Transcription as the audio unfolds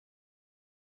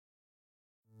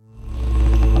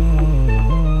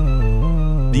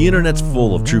The internet's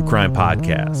full of true crime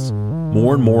podcasts.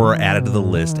 More and more are added to the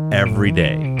list every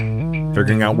day.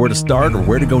 Figuring out where to start or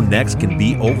where to go next can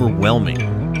be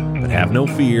overwhelming. But have no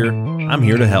fear, I'm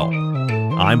here to help.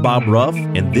 I'm Bob Ruff,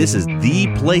 and this is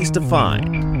the place to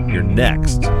find your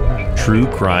next true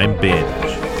crime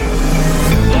binge.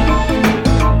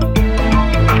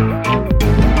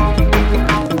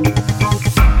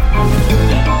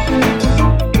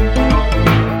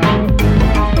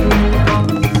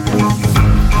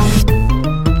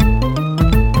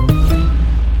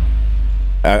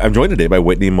 I'm joined today by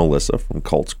Whitney and Melissa from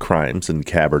Cults, Crimes, and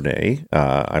Cabernet.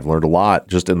 I've learned a lot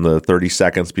just in the 30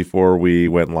 seconds before we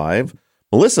went live.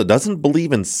 Melissa doesn't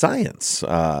believe in science.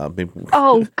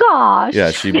 Oh, gosh. Yeah,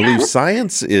 she believes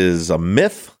science is a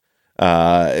myth.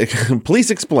 Please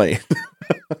explain.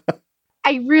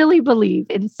 I really believe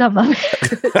in some of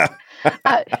it.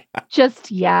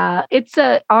 It's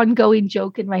an ongoing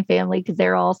joke in my family because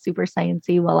they're all super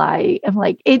sciencey while I am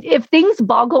like, if things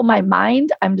boggle my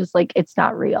mind, I'm just like, it's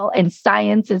not real. And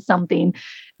science is something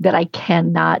that I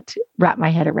cannot wrap my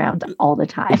head around all the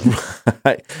time.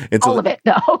 Right. All of it,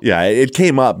 though. Yeah, it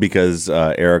came up because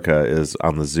Erica is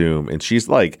on the Zoom and she's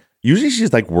like, usually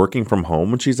she's like working from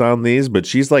home when she's on these, but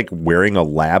she's like wearing a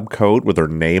lab coat with her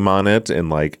name on it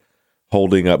and like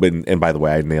holding up, and by the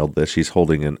way, I nailed this. She's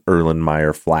holding an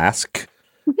Erlenmeyer flask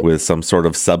with some sort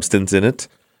of substance in it.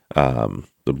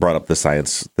 Brought up the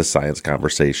science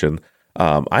conversation.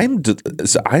 I'm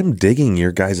digging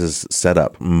your guys'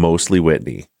 setup, mostly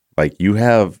Whitney. Like you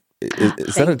have,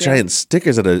 is that a giant stick?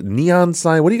 Is it a neon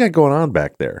sign? What do you got going on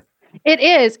back there? It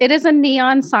is. It is a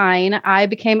neon sign. I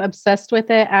became obsessed with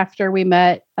it after we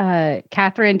met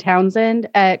Catherine Townsend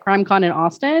at CrimeCon in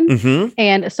Austin. Mm-hmm.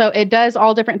 And so it does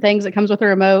all different things. It comes with a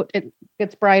remote. It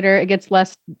gets brighter. It gets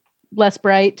less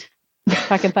bright.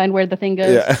 If I can find where the thing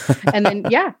goes. Yeah. And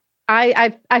then,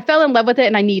 I fell in love with it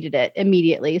and I needed it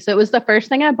immediately. So it was the first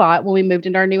thing I bought when we moved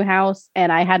into our new house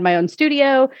and I had my own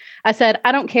studio. I said,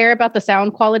 I don't care about the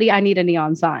sound quality. I need a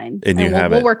neon sign. And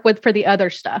we'll work with for the other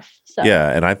stuff. So. Yeah.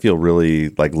 And I feel really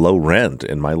like low rent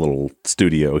in my little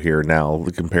studio here now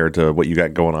compared to what you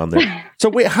got going on there. So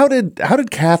wait, how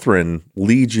did Catherine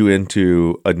lead you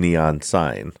into a neon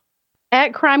sign?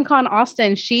 At CrimeCon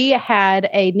Austin, she had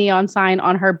a neon sign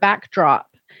on her backdrop.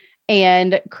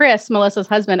 And Chris, Melissa's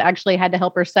husband, actually had to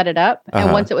help her set it up.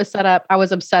 And once it was set up, I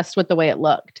was obsessed with the way it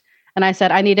looked. And I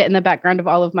said, I need it in the background of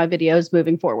all of my videos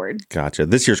moving forward. Gotcha.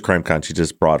 This year's CrimeCon, she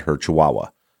just brought her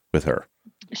Chihuahua with her.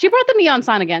 She brought the neon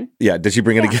sign again. Yeah. Did she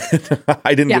bring it again?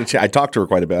 I didn't get a chance. I talked to her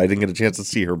quite a bit. I didn't get a chance to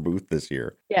see her booth this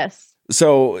year. Yes.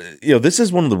 So, this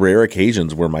is one of the rare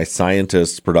occasions where my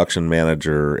scientist production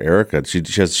manager, Erica,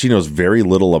 she knows very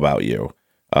little about you.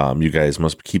 You guys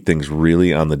must keep things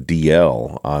really on the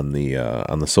DL on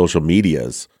the social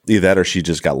medias. Either that or she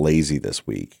just got lazy this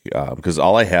week. Because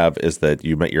all I have is that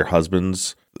you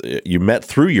met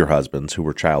through your husbands who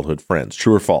were childhood friends.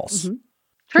 True or false? Mm-hmm.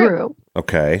 True.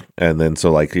 Okay. And then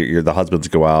so like the husbands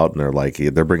go out and they're like,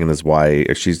 they're bringing his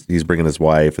wife, he's bringing his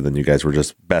wife, and then you guys were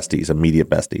just besties, immediate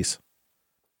besties.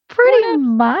 Pretty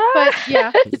much. But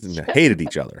yeah. Hated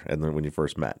each other. And then when you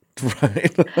first met,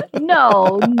 right?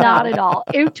 No, not at all.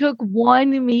 It took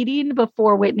one meeting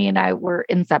before Whitney and I were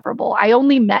inseparable. I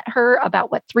only met her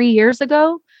about 3 years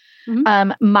ago.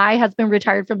 Mm-hmm. My husband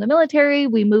retired from the military.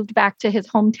 We moved back to his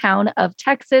hometown of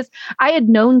Texas. I had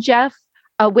known Jeff,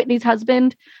 Whitney's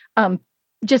husband,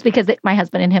 just because my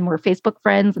husband and him were Facebook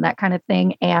friends and that kind of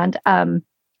thing. And,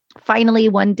 finally,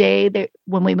 one day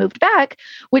when we moved back,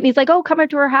 Whitney's like, oh, come up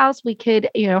to our house. We could,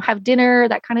 have dinner,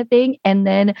 that kind of thing. And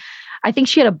then I think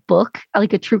she had a book,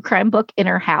 like a true crime book in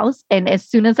her house. And as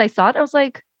soon as I saw it, I was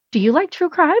like, do you like true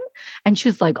crime? And she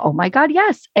was like, oh my God,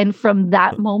 yes. And from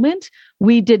that moment,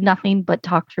 we did nothing but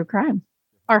talk true crime.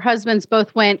 Our husbands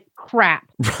both went crap.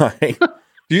 Right.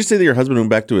 Did you say that your husband went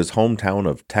back to his hometown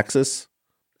of Texas?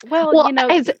 Well,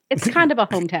 it's kind of a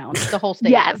hometown, the whole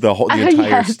state. Yes. The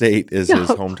entire state is his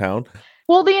hometown.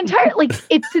 Well, the entire,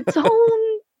 it's its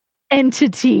own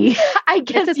entity. I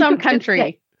guess it's its own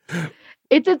country.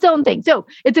 It's its own thing. So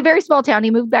it's a very small town. He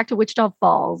moved back to Wichita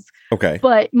Falls. Okay.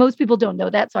 But most people don't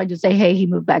know that. So I just say, hey, he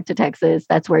moved back to Texas.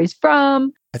 That's where he's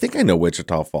from. I think I know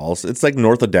Wichita Falls. It's like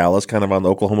north of Dallas, kind of on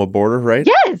the Oklahoma border, right?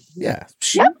 Yes. Yeah.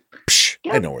 Yep.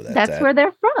 I know where that's at. That's where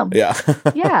they're from. Yeah.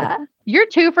 Yeah. You're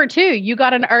 2 for 2. You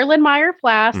got an Erlenmeyer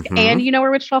flask and you know where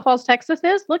Wichita Falls, Texas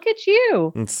is? Look at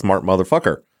you. Smart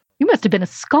motherfucker. You must have been a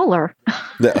scholar.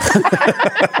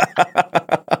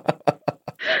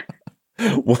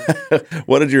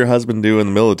 What did your husband do in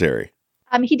the military?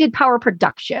 He did power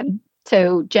production.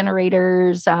 So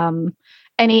generators,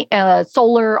 any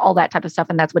solar, all that type of stuff.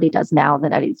 And that's what he does now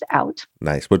that he's out.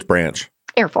 Nice. Which branch?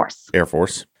 Air Force.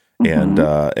 And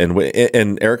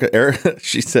Erica,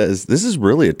 she says, this is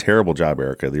really a terrible job,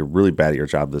 Erica. You're really bad at your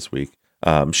job this week.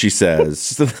 She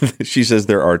says,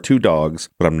 there are 2 dogs,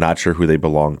 but I'm not sure who they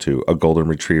belong to, a golden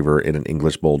retriever and an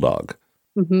English bulldog.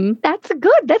 Mm-hmm. That's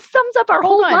good. That sums up our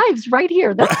whole lives right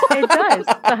here. It does.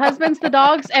 The husbands, the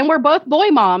dogs, and we're both boy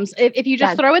moms. If you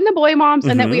just throw in the boy moms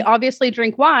and that we obviously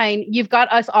drink wine, you've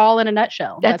got us all in a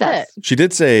nutshell. That's it. She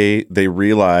did say they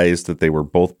realized that they were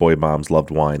both boy moms,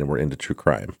 loved wine, and were into true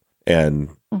crime. And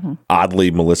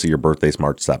oddly, Melissa, your birthday's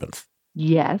March 7th.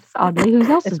 Yes, oddly, whose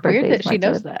else's birthday? It's weird that she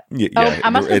knows that. Yeah, I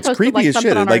must have it's posted creepy as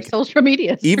something shit. on our social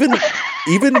media.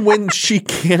 Even when she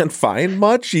can't find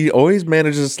much, she always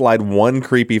manages to slide one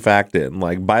creepy fact in.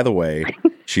 Like, by the way,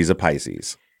 she's a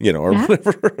Pisces, or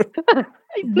whatever.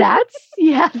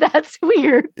 That's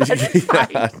weird.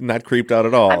 Not creeped out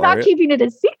at all. I'm not keeping it a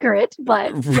secret,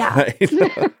 but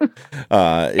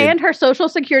and her social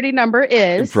security number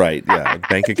is right. Yeah,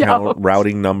 bank account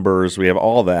routing numbers. We have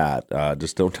all that.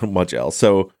 Just don't know much else.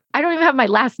 So I don't even have my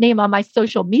last name on my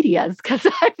social medias because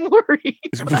I'm worried.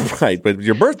 Right, but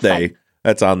your birthday.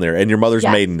 That's on there. And your mother's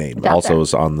maiden name also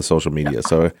is on the social media.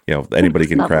 So, anybody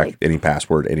can crack any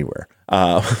password anywhere.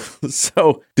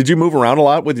 So did you move around a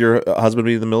lot with your husband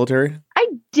being in the military? I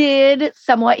did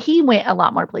somewhat. He went a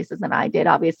lot more places than I did,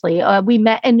 obviously. We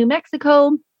met in New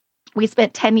Mexico. We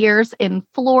spent 10 years in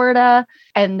Florida,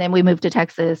 and then we moved to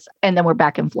Texas, and then we're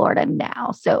back in Florida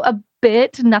now. So a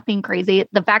bit, nothing crazy.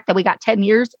 The fact that we got 10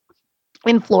 years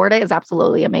in Florida is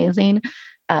absolutely amazing.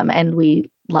 And we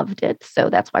loved it. So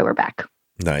that's why we're back.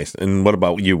 Nice. And what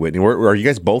about you, Whitney? Are you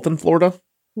guys both in Florida?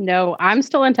 No, I'm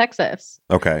still in Texas.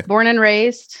 Okay. Born and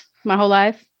raised my whole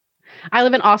life. I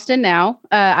live in Austin now.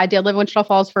 I did live in Wichita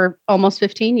Falls for almost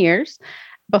 15 years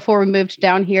before we moved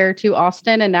down here to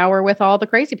Austin. And now we're with all the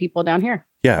crazy people down here.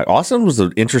 Yeah, Austin was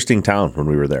an interesting town when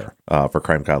we were there for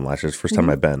CrimeCon last year. It's the first time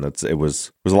I've been. It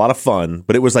was a lot of fun,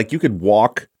 but it was like you could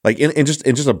walk like in just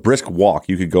a brisk walk.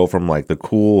 You could go from like the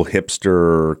cool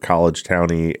hipster college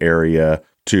towny area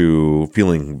to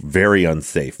feeling very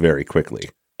unsafe very quickly.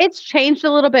 It's changed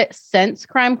a little bit since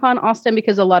CrimeCon Austin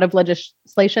because a lot of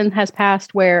legislation has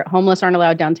passed where homeless aren't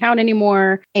allowed downtown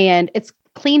anymore, and it's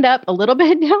cleaned up a little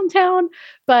bit downtown,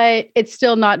 but it's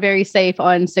still not very safe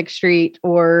on 6th Street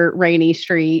or Rainy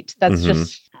Street. That's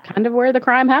just kind of where the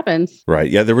crime happens. Right.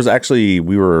 Yeah. There was actually,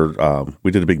 we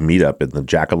did a big meetup in the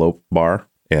Jackalope bar,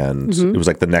 and it was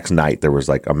like the next night there was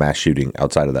like a mass shooting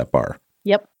outside of that bar.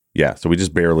 Yep. Yeah. So we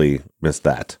just barely missed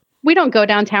that. We don't go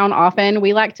downtown often.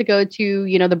 We like to go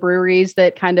to, the breweries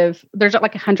that there's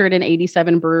like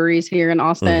 187 breweries here in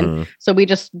Austin. So we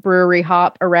just brewery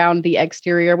hop around the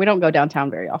exterior. We don't go downtown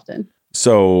very often.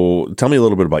 So tell me a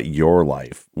little bit about your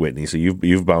life, Whitney. So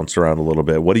you've bounced around a little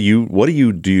bit. What do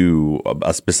you do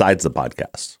besides the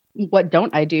podcast? What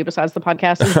don't I do besides the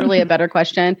podcast is really a better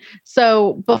question.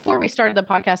 So before we started the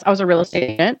podcast, I was a real estate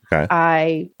agent. Okay.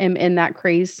 I am in that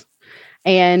craze.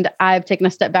 And I've taken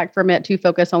a step back from it to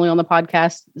focus only on the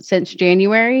podcast since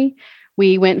January.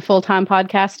 We went full-time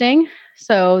podcasting.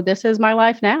 So this is my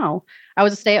life now. I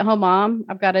was a stay-at-home mom.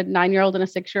 I've got a 9-year-old and a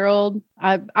 6-year-old.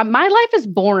 My life is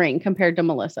boring compared to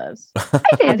Melissa's.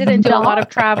 I didn't do a lot of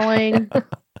traveling.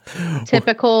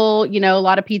 Typical, a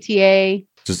lot of PTA.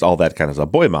 Just all that kind of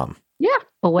stuff. Boy mom. Yeah.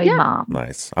 Boy mom.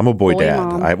 Nice. I'm a boy dad.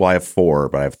 I have 4,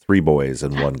 but I have 3 boys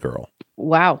and 1 girl.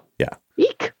 Wow. Yeah.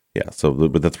 Eek. Yeah, so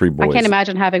with the 3 boys, I can't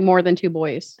imagine having more than 2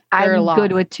 boys. I'm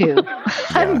good with 2.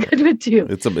 I'm good with 2.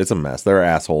 It's a mess. They're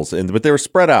assholes, but they were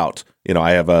spread out.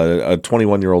 I have a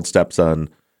 21-year-old stepson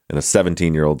and a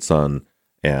 17-year-old son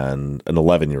and an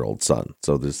 11-year-old son.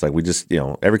 So there's like we just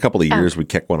every couple of years we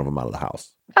kick one of them out of the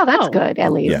house. Oh, that's good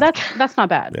at least. Yeah. That's not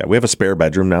bad. Yeah, we have a spare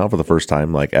bedroom now for the first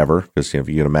time like ever because if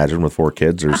you can imagine with 4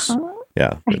 kids, there's.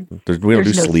 Yeah, we don't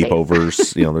do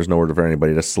sleepovers. There's nowhere for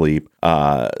anybody to sleep.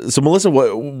 So, Melissa,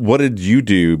 what did you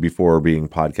do before being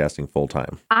podcasting full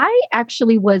time? I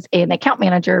actually was an account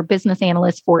manager, business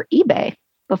analyst for eBay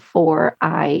before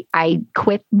I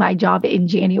quit my job in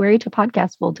January to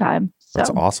podcast full time. So. That's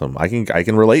awesome. I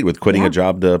can relate with quitting a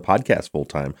job to podcast full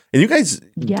time. And you guys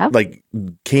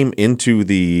came into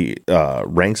the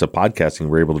ranks of podcasting,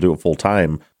 were able to do it full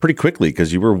time pretty quickly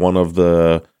because you were one of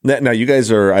the. Now you guys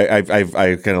are. I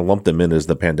kind of lumped them in as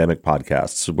the pandemic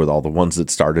podcasts with all the ones that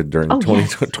started during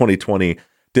 2020.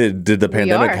 Did the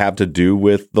pandemic have to do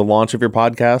with the launch of your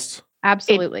podcast?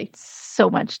 Absolutely, so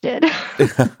much did.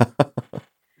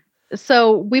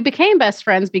 So we became best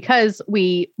friends because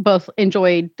we both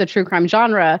enjoyed the true crime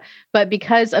genre, but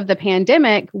because of the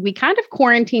pandemic, we kind of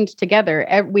quarantined together.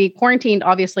 We quarantined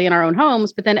obviously in our own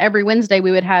homes, but then every Wednesday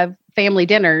we would have family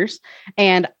dinners.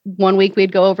 And one week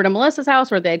we'd go over to Melissa's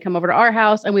house, or they'd come over to our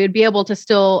house, and we would be able to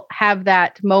still have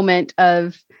that moment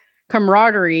of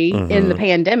camaraderie in the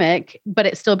pandemic, but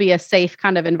it still be a safe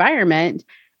kind of environment.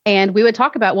 And we would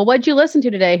talk about, well, what'd you listen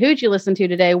to today? Who'd you listen to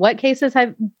today? What cases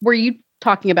were you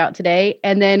talking about today?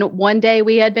 And then one day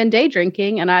we had been day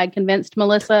drinking, and I convinced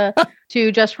Melissa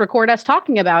to just record us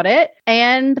talking about it.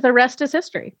 And the rest is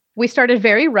history. We started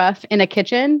very rough in a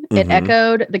kitchen. It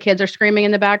echoed. The kids are screaming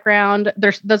in the background.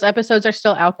 Those episodes are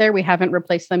still out there. We haven't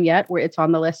replaced them yet. It's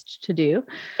on the list to do.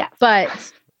 Yeah.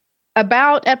 But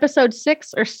about episode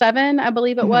 6 or 7, I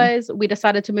believe it was, we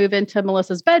decided to move into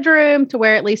Melissa's bedroom to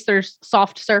where at least there's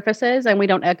soft surfaces and we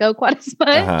don't echo quite as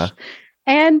much.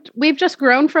 And we've just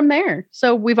grown from there.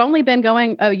 So we've only been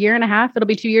going a year and a half. It'll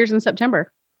be 2 years in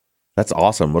September. That's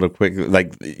awesome. What a quick,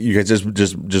 like, you guys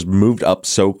just moved up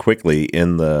so quickly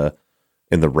in the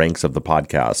ranks of the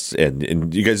podcasts,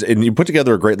 and you guys, and you put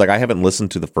together a great, like, I haven't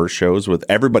listened to the first shows with,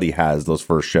 everybody has those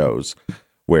first shows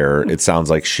where it sounds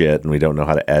like shit and we don't know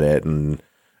how to edit, and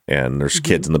there's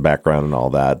kids in the background and all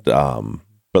that.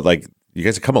 But like, you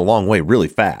guys have come a long way really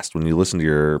fast when you listen to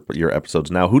your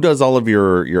episodes now. Who does all of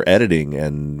your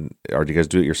editing, or do you guys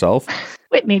do it yourself?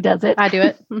 Whitney does it. I do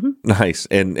it. Nice.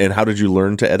 And how did you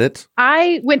learn to edit?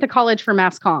 I went to college for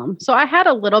mass comm. So I had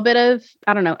a little bit of,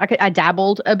 I don't know, I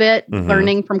dabbled a bit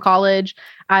learning from college.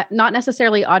 Not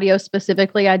necessarily audio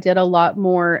specifically. I did a lot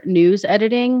more news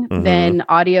editing than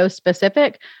audio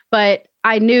specific, but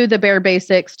I knew the bare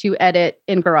basics to edit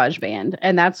in GarageBand,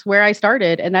 and that's where I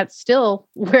started. And that's still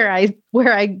where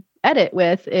I edit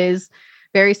with, is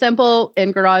very simple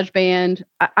in GarageBand.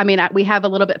 I mean, we have a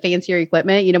little bit fancier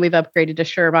equipment. You know, we've upgraded to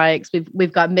Shure mics.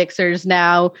 We've got mixers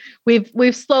now.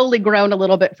 We've slowly grown a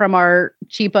little bit from our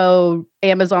cheapo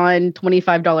Amazon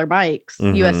 $25 mics,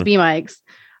 USB mics.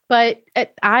 But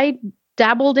I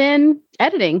dabbled in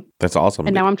editing. That's awesome.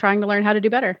 And now I'm trying to learn how to do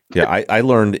better. Yeah, I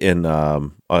learned in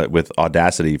with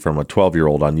Audacity from a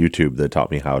 12-year-old on YouTube that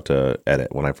taught me how to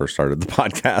edit when I first started the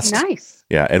podcast. Nice.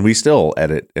 Yeah, and we still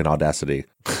edit in Audacity.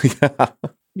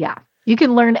 Yeah. You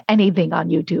can learn anything on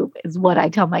YouTube is what I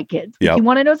tell my kids. Yep. If you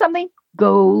want to know something,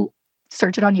 go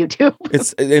search it on YouTube.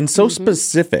 It's so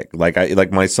specific.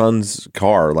 Like my son's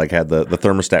car had the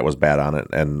thermostat was bad on it,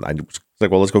 and I was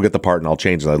like, well, let's go get the part and I'll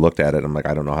change it. I looked at it and I'm like,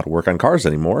 I don't know how to work on cars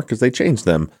anymore because they changed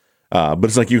them. But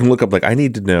it's like, you can look up, like, I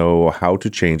need to know how to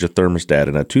change a thermostat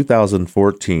in a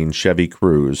 2014 Chevy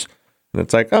Cruze. And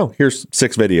it's like, oh, here's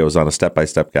 6 videos on a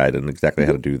step-by-step guide and exactly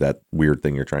how to do that weird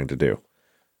thing you're trying to do.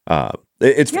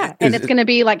 It's going to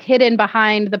be like hidden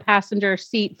behind the passenger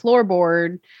seat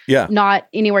floorboard. Yeah. Not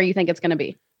anywhere you think it's going to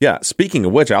be. Yeah. Speaking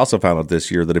of which, I also found out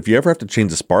this year that if you ever have to change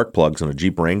the spark plugs in a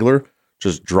Jeep Wrangler,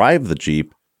 just drive the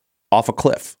Jeep off a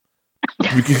cliff.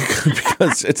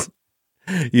 Because it's,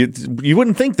 you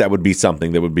wouldn't think that would be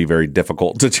something that would be very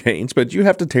difficult to change, but you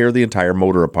have to tear the entire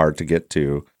motor apart to get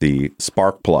to the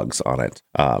spark plugs on it,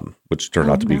 which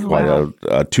turned out to be quite a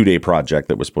 2-day project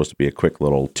that was supposed to be a quick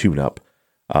little tune-up.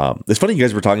 It's funny you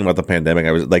guys were talking about the pandemic.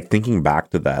 I was like thinking back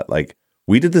to that. Like,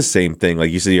 we did the same thing.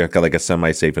 Like you said, you got like a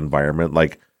semi-safe environment.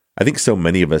 Like, I think so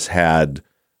many of us had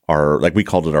we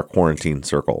called it our quarantine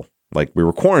circle. Like, we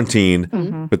were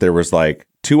quarantined, but there was like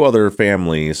 2 other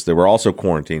families that were also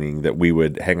quarantining that we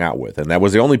would hang out with. And that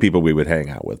was the only people we would hang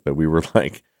out with. But we were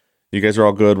like, you guys are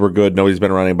all good. We're good. Nobody's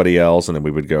been around anybody else. And then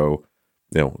we would go,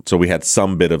 so we had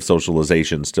some bit of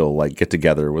socialization still, like, get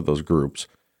together with those groups.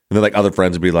 And then like other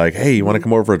friends would be like, hey, you want to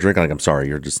come over for a drink? I'm like, I'm sorry,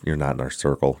 you're not in our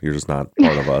circle. You're just not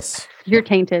part of us. You're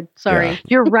tainted. Sorry. Yeah.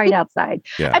 You're right outside.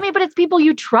 Yeah. I mean, but it's people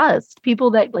you trust,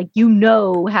 people that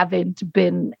haven't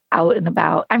been out and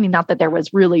about. I mean, not that there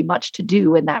was really much to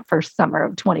do in that first summer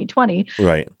of 2020.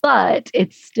 Right. But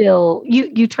it's still,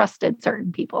 you trusted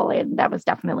certain people. And that was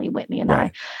definitely Whitney and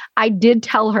right. I did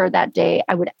tell her that day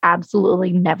I would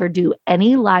absolutely never do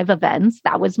any live events.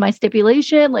 That was my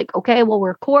stipulation. Like, okay, we'll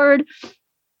record.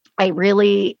 I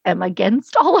really am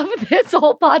against all of this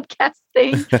whole podcast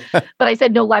thing, but I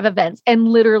said no live events. And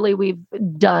literally we've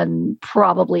done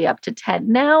probably up to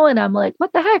 10 now. And I'm like,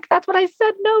 what the heck? That's what I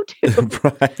said no to.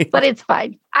 Right. But it's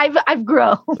fine. I've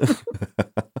grown.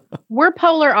 We're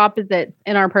polar opposites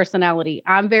in our personality.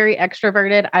 I'm very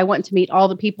extroverted. I want to meet all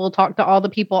the people, talk to all the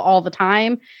people all the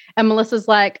time. And Melissa's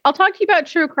like, I'll talk to you about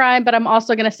true crime, but I'm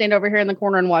also going to stand over here in the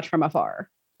corner and watch from afar.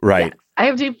 Right. Yes. I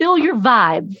have to feel your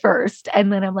vibe first.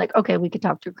 And then I'm like, okay, we could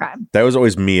talk true crime. That was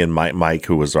always me and Mike,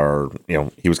 who was our,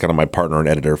 he was kind of my partner and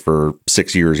editor for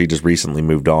 6 years. He just recently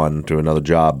moved on to another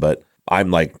job. But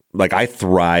I'm like I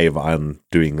thrive on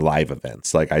doing live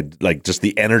events. Like, I like just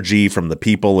the energy from the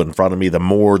people in front of me, the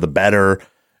more, the better.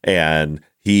 And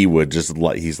he would just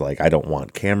he's like, I don't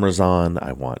want cameras on.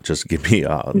 I want just give me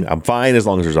I'm fine as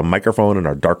long as there's a microphone in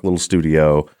our dark little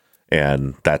studio.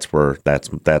 And that's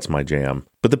my jam.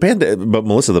 But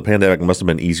Melissa, the pandemic must have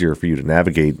been easier for you to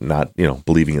navigate, not,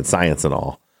 believing in science and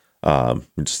all.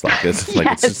 Just like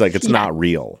it's not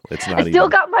real. It's not.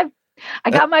 I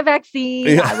got my vaccine.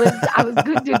 Yeah. I was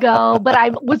good to go, but I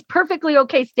was perfectly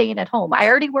okay staying at home. I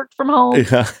already worked from home,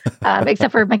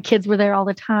 except for my kids were there all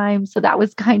the time, so that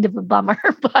was kind of a bummer.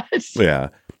 But yeah,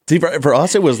 see, for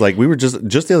us, it was like we were just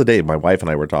the other day. My wife and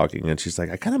I were talking, and she's like,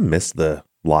 I kind of miss the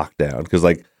lockdown because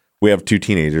like we have two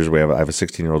teenagers. I have a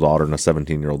 16-year-old daughter and a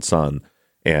 17-year-old son.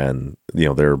 And,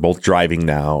 they're both driving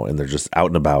now and they're just out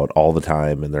and about all the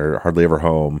time and they're hardly ever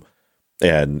home.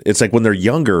 And it's like when they're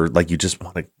younger, like you just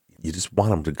want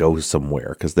them to go somewhere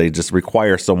because they just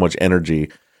require so much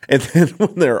energy. And then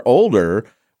when they're older,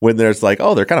 when there's like,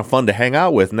 oh, they're kind of fun to hang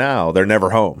out with now, they're never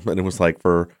home. And it was like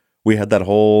we had that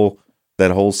whole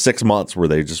 6 months where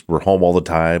they just were home all the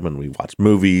time and we watched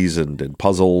movies and did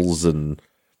puzzles. And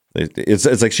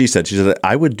it's like she said,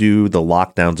 I would do the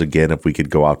lockdowns again if we could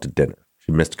go out to dinner.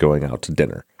 She missed going out to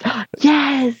dinner.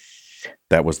 Yes.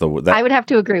 That was I would have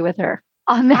to agree with her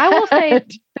on that. I will say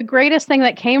the greatest thing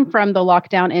that came from the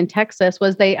lockdown in Texas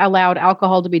was they allowed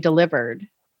alcohol to be delivered.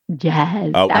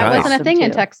 Yes. Oh, that wasn't a thing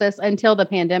in Texas until the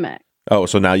pandemic. Oh,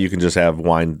 so now you can just have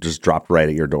wine just dropped right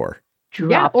at your door.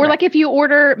 Or like if you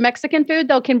order Mexican food,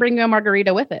 they can bring you a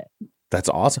margarita with it. That's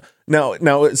awesome. Now,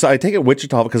 so I take it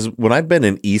Wichita because when I've been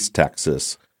in East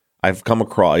Texas, I've come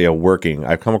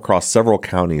across several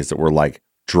counties that were like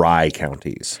dry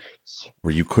counties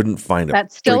where you couldn't find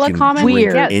that's still a common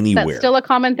anywhere. That's still a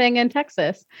common thing in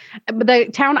Texas. But the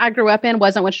town I grew up in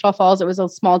wasn't Wichita Falls. It was a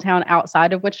small town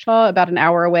outside of Wichita, about an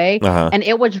hour away. And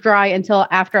it was dry until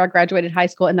after I graduated high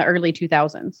school in the early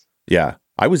 2000s. Yeah.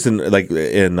 I was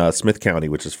in Smith County,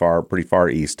 which is pretty far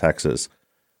east Texas.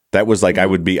 That was like, I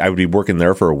would be working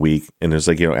there for a week. And it's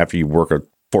like, after you work a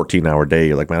 14-hour day,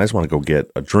 you're like, man, I just want to go get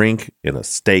a drink and a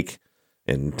steak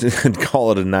and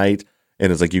call it a night. And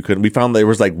it's like we found there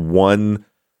was like one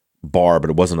bar, but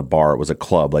it wasn't a bar, it was a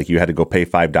club. Like you had to go pay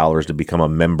 $5 to become a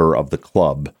member of the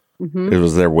club. It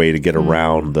was their way to get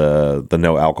around the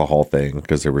no alcohol thing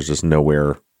because there was just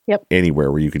nowhere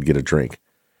anywhere where you could get a drink.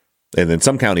 And then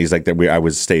some counties like that I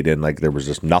was stayed in, like there was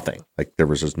just nothing. Like there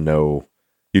was just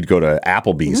you'd go to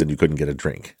Applebee's and you couldn't get a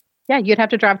drink. Yeah, you'd have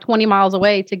to drive 20 miles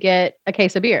away to get a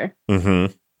case of beer.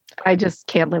 Mm-hmm. I just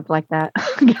can't live like that,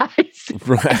 guys.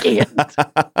 Right. I can't.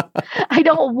 I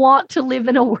don't want to live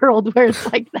in a world where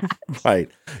it's like that. Right.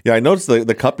 Yeah, I noticed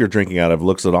the cup you're drinking out of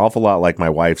looks an awful lot like my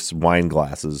wife's wine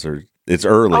glasses. Or it's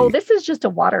early. Oh, this is just a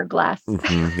water glass.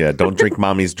 Mm-hmm. Yeah, don't drink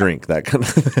mommy's drink. That kind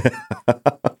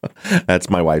of That's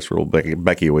my wife's rule.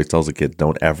 Becky always tells the kids,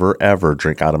 don't ever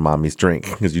drink out of mommy's drink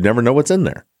because you never know what's in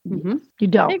there. Mm-hmm. You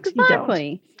don't.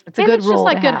 Exactly. It's a good rule. It's just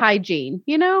like good hygiene,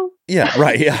 Yeah,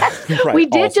 right. Yeah, right. We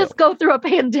did just go through a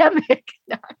pandemic.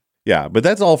 Yeah, but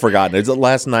that's all forgotten. It's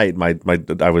last night.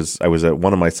 I was at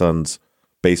one of my son's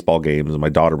baseball games, and my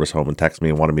daughter was home and texted me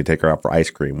and wanted me to take her out for ice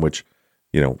cream. Which,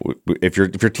 if your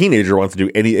teenager wants to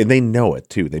do and they know it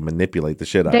too, they manipulate the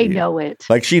shit out of you. They know it.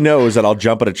 Like she knows that I'll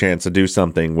jump at a chance to do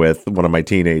something with one of my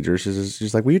teenagers.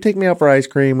 She's like, "Will you take me out for ice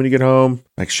cream when you get home?"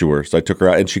 Like, sure. So I took her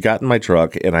out, and she got in my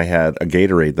truck, and I had a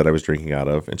Gatorade that I was drinking out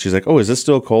of, and she's like, "Oh, is this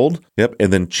still cold?" Yep.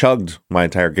 And then chugged my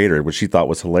entire Gatorade, which she thought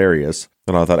was hilarious.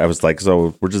 And I was like,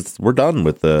 "So we're done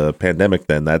with the pandemic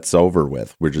then? That's over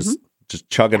with. We're just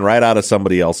chugging right out of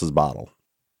somebody else's bottle."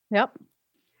 Yep.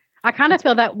 I kind of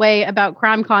feel that way about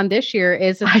CrimeCon this year.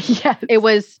 It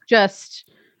was just,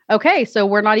 okay, so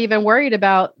we're not even worried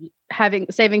about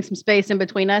saving some space in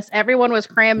between us. Everyone was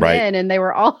crammed in and they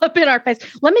were all up in our face.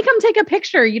 Let me come take a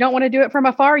picture. You don't want to do it from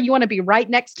afar. You want to be right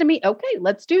next to me. Okay,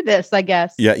 let's do this, I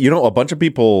guess. Yeah. A bunch of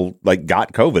people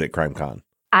got COVID at CrimeCon.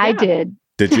 I did.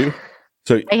 Did you?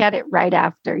 So I had it right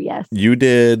after. Yes, you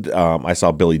did. I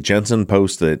saw Billy Jensen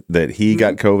post that he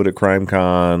got COVID at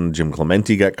CrimeCon. Jim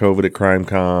Clemente got COVID at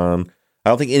CrimeCon. I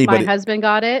don't think anybody. My husband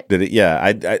got it. Did it? Yeah,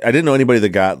 I didn't know anybody that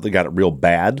got it real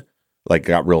bad, like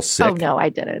got real sick. Oh no, I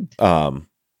didn't.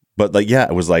 But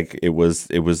it was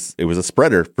a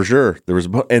spreader for sure. There was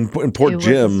and poor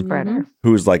Jim,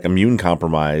 who's immune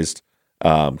compromised.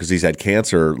 Because he's had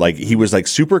cancer. He was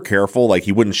super careful.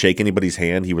 He wouldn't shake anybody's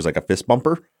hand. He was like a fist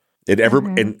bumper.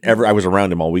 I was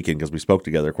around him all weekend because we spoke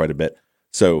together quite a bit.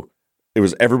 So it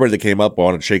was everybody that came up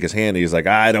wanted to shake his hand. He's like,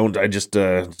 I just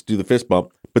do the fist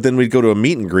bump. But then we'd go to a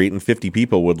meet and greet and 50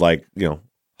 people would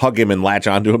hug him and latch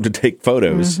onto him to take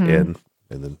photos. And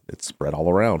then it spread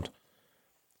all around.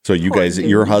 So you guys,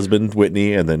 your husband,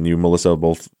 Whitney, and then you, Melissa,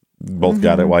 both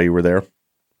got it while you were there.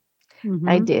 Mm-hmm.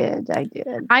 I did.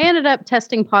 I ended up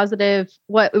testing positive.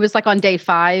 It was like on day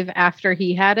 5 after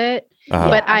he had it,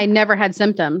 but I never had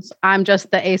symptoms. I'm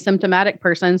just the asymptomatic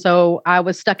person. So I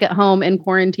was stuck at home in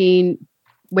quarantine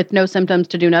with no symptoms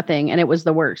to do nothing. And it was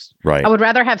the worst. Right. I would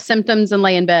rather have symptoms and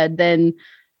lay in bed than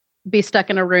be stuck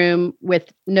in a room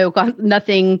with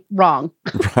nothing wrong.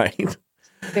 Right.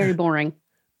 Very boring.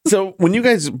 So when you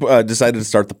guys decided to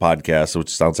start the podcast, which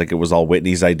sounds like it was all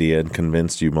Whitney's idea and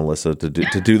convinced you, Melissa, to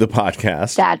do the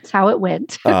podcast. That's how it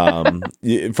went. One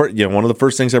of the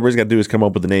first things everybody's got to do is come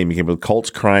up with a name. You came up with Cults,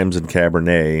 Crimes, and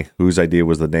Cabernet. Whose idea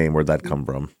was the name? Where'd that come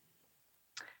from?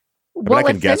 Well,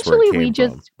 essentially,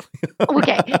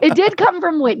 it did come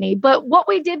from Whitney, but what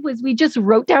we did was we just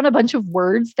wrote down a bunch of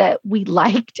words that we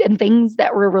liked and things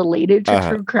that were related to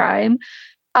true crime,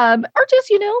 or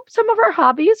just, some of our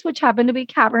hobbies, which happen to be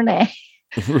Cabernet.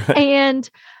 Right. And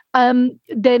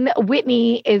then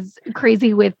Whitney is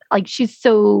crazy with, she's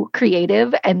so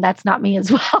creative, and that's not me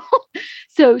as well.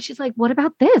 So she's like, what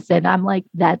about this? And I'm like,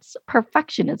 that's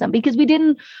perfectionism, because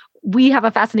we have a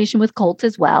fascination with cults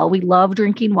as well. We love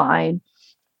drinking wine.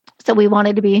 So we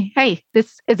wanted to be, hey,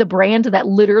 this is a brand that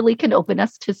literally can open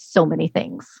us to so many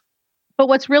things. But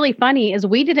what's really funny is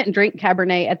we didn't drink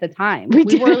Cabernet at the time.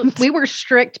 We were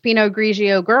strict Pinot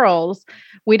Grigio girls.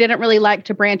 We didn't really like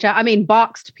to branch out. I mean,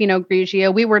 boxed Pinot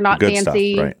Grigio. We were not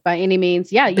fancy by any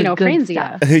means. Yeah,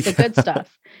 Franzia, the good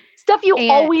stuff. Stuff you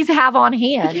always have on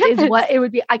hand is what it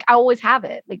would be. I always have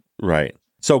it. Right.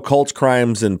 So Cults,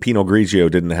 Crimes, and Pinot Grigio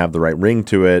didn't have the right ring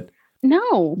to it.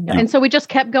 No. And so we just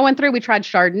kept going through. We tried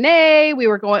Chardonnay. We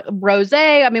were going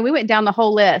Rosé. I mean, we went down the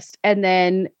whole list, and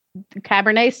then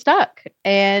Cabernet stuck.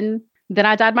 And then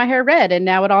I dyed my hair red, and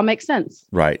now it all makes sense.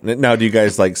 Right. Now, do you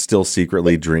guys still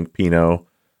secretly drink Pinot,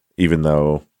 even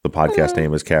though the podcast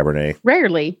name is Cabernet?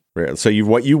 Rarely. So you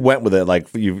went with it,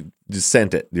 you just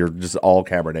sent it. You're just all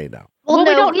Cabernet now. Well,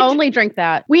 we don't only drink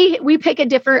that. We pick a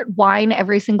different wine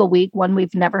every single week, one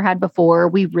we've never had before.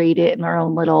 We rate it in our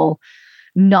own little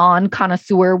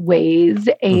non-connoisseur ways,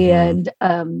 and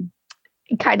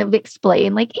kind of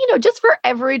explain, just for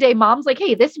everyday moms,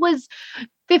 hey, this was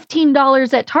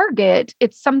 $15 at Target.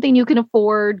 It's something you can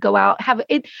afford. Go out, have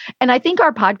it. And I think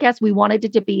our podcast, we wanted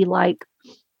it to be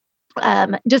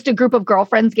just a group of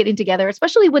girlfriends getting together,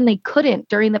 especially when they couldn't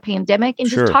during the pandemic, and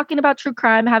just talking about true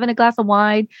crime, having a glass of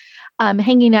wine,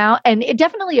 hanging out. And it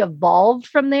definitely evolved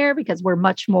from there, because we're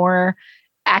much more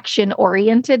action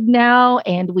oriented now,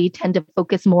 and we tend to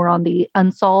focus more on the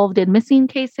unsolved and missing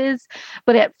cases.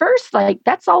 But at first,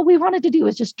 that's all we wanted to do,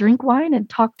 was just drink wine and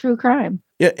talk true crime.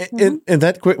 Yeah. And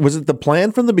that quick, was it the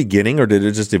plan from the beginning, or did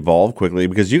it just evolve quickly?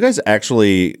 Because you guys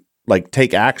actually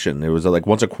take action. It was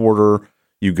once a quarter,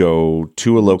 you go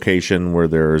to a location where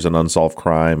there's an unsolved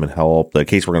crime and help. The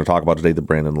case we're going to talk about today, the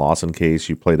Brandon Lawson case,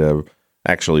 you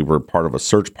were part of a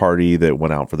search party that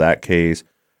went out for that case.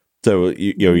 So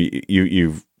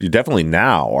you definitely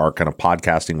now are kind of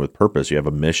podcasting with purpose. You have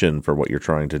a mission for what you're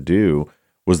trying to do.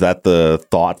 Was that the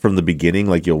thought from the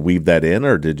beginning? You'll weave that in,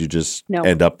 or did you just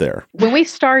end up there? When we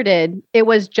started, it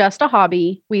was just a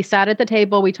hobby. We sat at the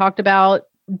table. We talked about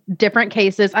different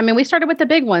cases. I mean, we started with the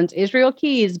big ones: Israel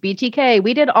Keys, BTK.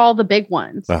 We did all the big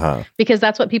ones because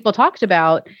that's what people talked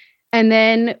about. And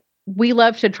then we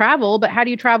love to travel, but how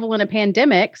do you travel in a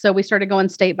pandemic? So we started going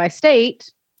state by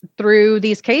state through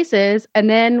these cases. And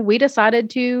then we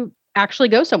decided to actually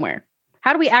go somewhere.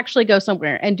 How do we actually go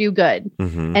somewhere and do good?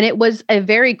 And it was a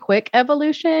very quick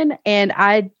evolution. And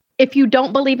if you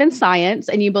don't believe in science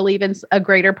and you believe in a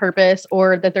greater purpose,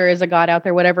 or that there is a God out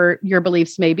there, whatever your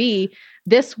beliefs may be,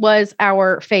 this was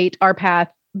our fate, our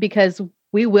path, because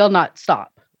we will not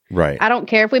stop. Right. I don't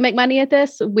care if we make money at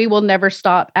this. We will never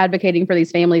stop advocating for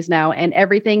these families now. And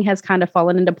everything has kind of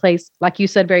fallen into place, like you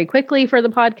said, very quickly for the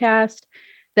podcast,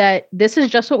 that this is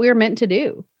just what we were meant to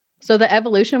do. So the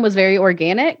evolution was very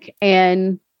organic,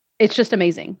 and it's just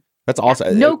amazing. That's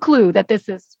awesome. No clue that this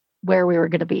is where we were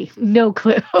going to be. No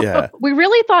clue. Yeah. We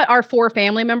really thought our 4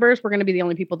 family members were going to be the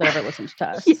only people that ever listened to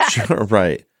us. Sure,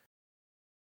 right.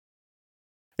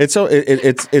 It's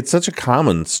such a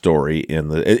common story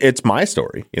it's my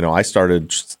story. I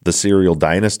started the Cereal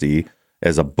Dynasty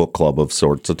as a book club of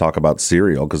sorts to talk about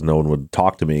cereal, because no one would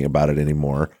talk to me about it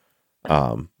anymore.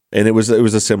 And it was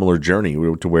a similar journey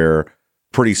to where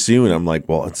pretty soon I'm like,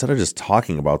 well, instead of just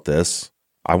talking about this,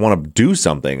 I want to do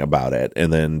something about it.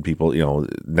 And then people,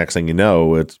 next thing you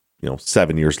know, it's,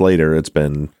 7 years later, it's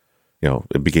been,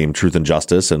 it became Truth and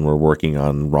Justice, and we're working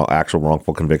on actual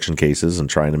wrongful conviction cases and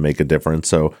trying to make a difference.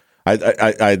 So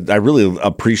I really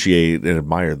appreciate and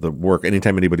admire the work.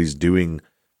 Anytime anybody's doing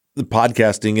the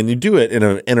podcasting, and you do it in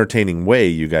an entertaining way,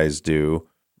 you guys do.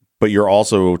 but you're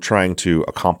also trying to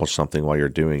accomplish something while you're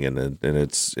doing it. And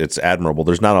it's admirable.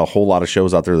 There's not a whole lot of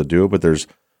shows out there that do it, but there's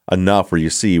enough where you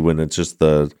see when it's just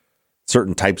the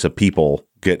certain types of people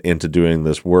get into doing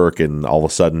this work, and all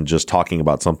of a sudden just talking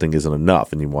about something isn't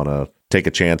enough, and you want to take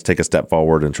a chance, take a step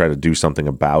forward, and try to do something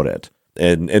about it.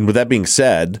 And with that being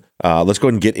said, let's go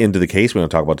ahead and get into the case we're going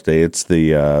to talk about today. It's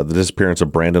the disappearance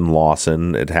of Brandon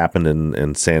Lawson. It happened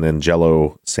in San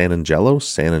Angelo.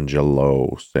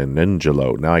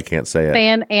 Now I can't say it.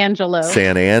 San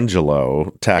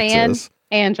Angelo, Texas.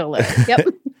 Angelo. Yep.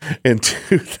 In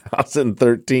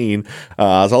 2013. So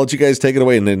I'll let you guys take it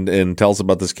away and tell us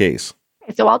about this case.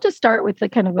 So I'll just start with a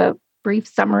kind of a brief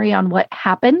summary on what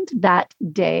happened that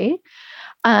day.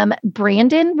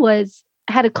 Brandon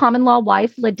had a common law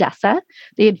wife, Ledessa.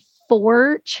 They had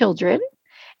 4 children.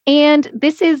 And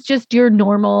this is just your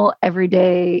normal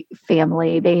everyday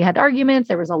family. They had arguments.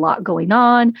 There was a lot going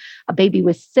on. A baby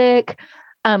was sick.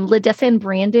 Ledessa and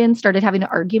Brandon started having an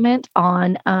argument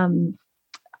on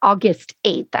August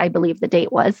 8th, I believe the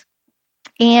date was.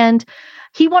 And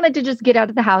he wanted to just get out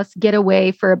of the house, get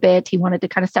away for a bit. He wanted to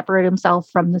kind of separate himself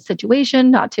from the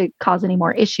situation, not to cause any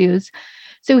more issues.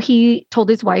 So he told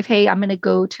his wife, hey, I'm going to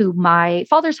go to my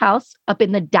father's house up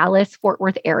in the Dallas-Fort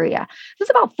Worth area. This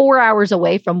is about 4 hours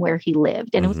away from where he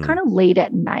lived. And it was kind of late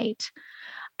at night.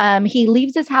 He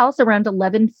leaves his house around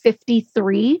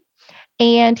 11:53,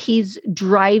 and he's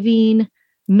driving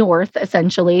north,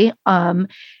 essentially,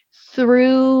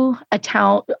 through a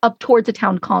town, up towards a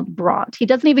town called Bront. He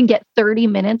doesn't even get 30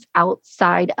 minutes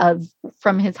outside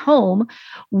from his home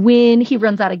when he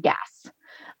runs out of gas.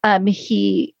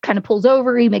 He kind of pulls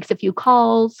over, he makes a few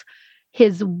calls.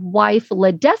 His wife,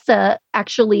 Ledessa,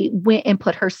 actually went and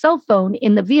put her cell phone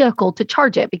in the vehicle to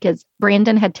charge it because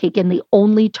Brandon had taken the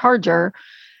only charger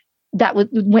that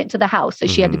went to the house. So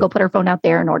she had to go put her phone out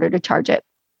there in order to charge it.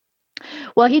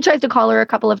 Well, he tries to call her a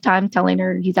couple of times, telling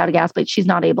her he's out of gas, but she's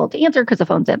not able to answer because the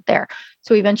phone's not there.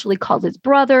 So he eventually calls his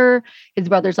brother. His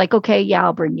brother's like, okay, yeah,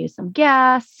 I'll bring you some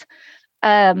gas.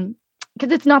 Because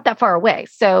it's not that far away.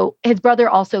 So his brother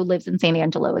also lives in San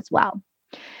Angelo as well.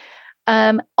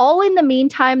 All in the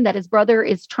meantime that his brother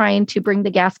is trying to bring the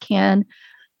gas can,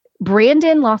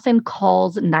 Brandon Lawson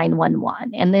calls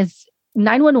 911. And this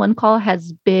 911 call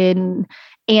has been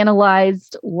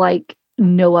analyzed like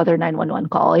no other 911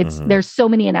 call. There's so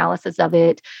many analysis of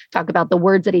it. Talk about the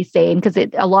words that he's saying, because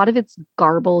a lot of it's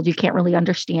garbled. You can't really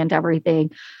understand everything.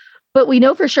 But we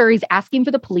know for sure he's asking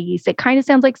for the police. It kind of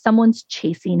sounds like someone's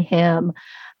chasing him.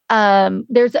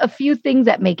 There's a few things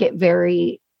that make it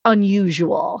very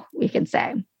unusual, we can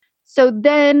say. So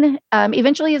then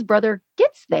eventually his brother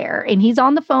gets there and he's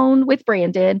on the phone with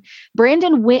Brandon.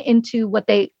 Brandon went into what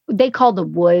they call the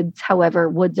woods. However,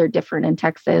 woods are different in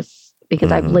Texas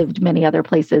because I've lived many other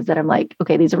places that I'm like,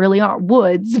 okay, these really aren't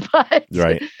woods, but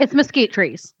right. It's mesquite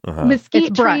trees.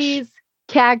 Mesquite trees,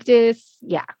 cactus.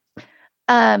 Yeah.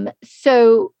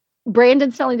 So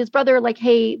Brandon's telling his brother, like,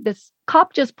 hey, this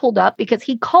cop just pulled up because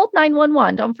he called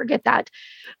 911. Don't forget that.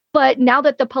 But now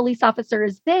that the police officer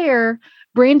is there,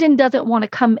 Brandon doesn't want to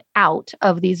come out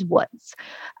of these woods.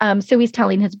 So he's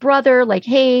telling his brother, like,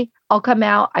 hey, I'll come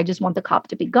out. I just want the cop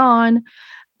to be gone.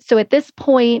 So at this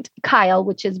point, Kyle,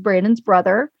 which is Brandon's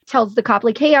brother, tells the cop,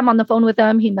 like, hey, I'm on the phone with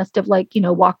him. He must have,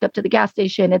 walked up to the gas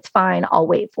station. It's fine. I'll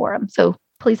wait for him. So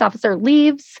police officer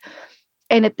leaves.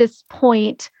 And at this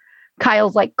point,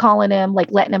 Kyle's like calling him, like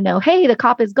letting him know, hey, the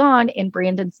cop is gone. And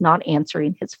Brandon's not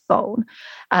answering his phone.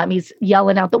 He's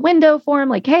yelling out the window for him,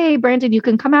 like, hey, Brandon, you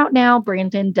can come out now.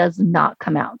 Brandon does not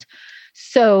come out.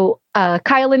 So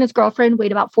Kyle and his girlfriend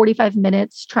wait about 45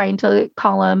 minutes trying to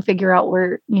call him, figure out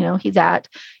where, he's at.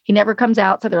 He never comes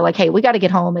out. So they're like, hey, we got to get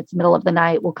home. It's the middle of the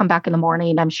night. We'll come back in the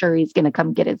morning. I'm sure he's going to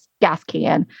come get his gas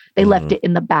can. They left it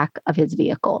in the back of his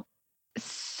vehicle.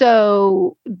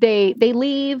 So they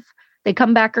leave, they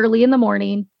come back early in the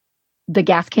morning. The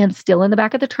gas can's still in the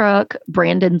back of the truck.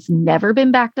 Brandon's never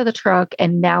been back to the truck.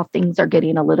 And now things are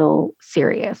getting a little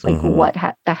serious. Like what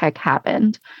the heck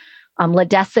happened?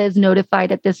 Ledessa is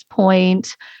notified at this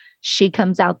point. She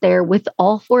comes out there with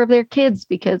all 4 of their kids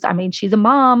because, she's a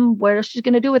mom. What is she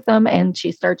going to do with them? And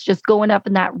she starts just going up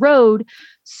in that road,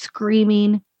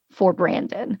 screaming for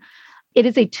Brandon. It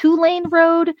is a 2-lane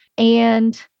road,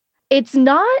 and it's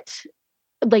not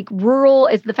like rural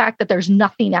is the fact that there's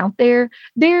nothing out there.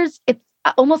 It's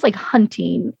almost like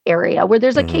hunting area where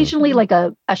there's occasionally like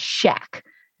a shack,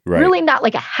 really not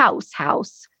like a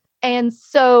house. And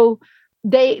so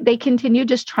they continue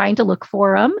just trying to look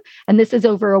for him. And this is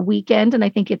over a weekend. And I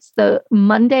think it's the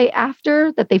Monday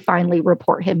after that they finally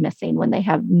report him missing when they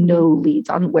have no leads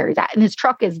on where he's at. And his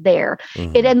truck is there.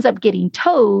 It ends up getting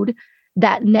towed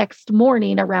that next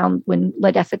morning around when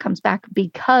Ledessa comes back,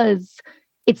 because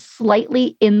it's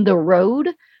slightly in the road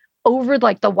over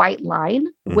like the white line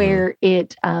where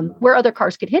it where other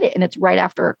cars could hit it, and it's right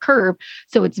after a curve.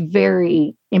 So it's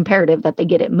very imperative that they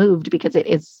get it moved because it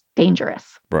is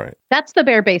dangerous. Right. That's the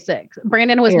bare basics.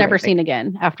 Brandon was never seen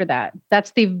again after that.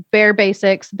 That's the bare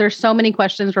basics. There's so many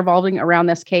questions revolving around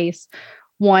this case.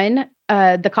 One,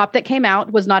 the cop that came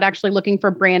out was not actually looking for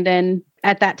Brandon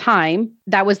at that time.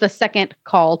 That was the second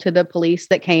call to the police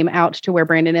that came out to where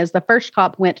Brandon is. The first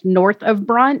cop went north of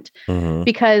Brunt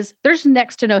because there's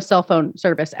next to no cell phone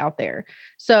service out there.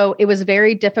 So it was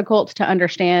very difficult to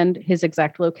understand his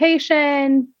exact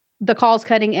location. The calls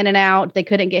cutting in and out. They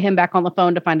couldn't get him back on the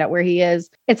phone to find out where he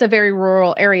is. It's a very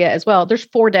rural area as well. There's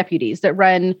 4 deputies that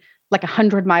run like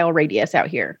 100-mile radius out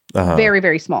here. Very,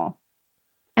 very small.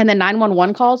 And the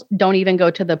 911 calls don't even go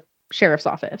to the sheriff's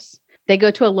office. They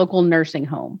go to a local nursing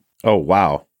home. Oh,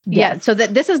 wow. Yeah. So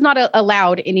that this is not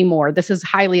allowed anymore. This is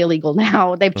highly illegal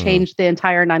now. They've changed the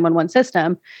entire 911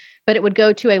 system, but it would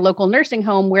go to a local nursing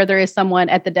home where there is someone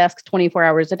at the desk 24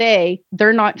 hours a day.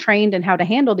 They're not trained in how to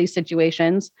handle these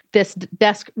situations. This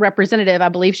desk representative, I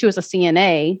believe she was a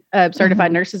CNA, a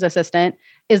certified nurse's assistant,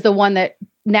 is the one that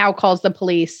now calls the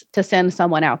police to send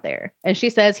someone out there. And she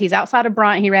says he's outside of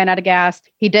Brunt. He ran out of gas.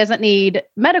 He doesn't need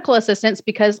medical assistance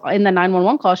because in the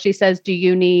 911 call, she says, do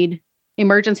you need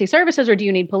emergency services or do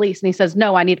you need police? And he says,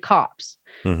 no, I need cops.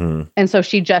 And so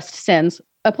she just sends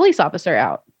a police officer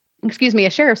out. A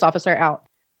sheriff's officer out.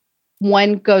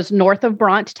 One goes north of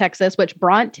Brunt, Texas, which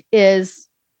Brunt is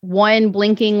one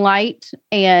blinking light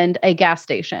and a gas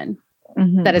station.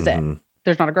 That is it.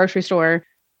 There's not a grocery store.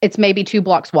 It's maybe 2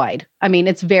 blocks wide. I mean,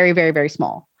 it's very, very, very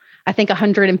small. I think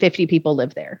 150 people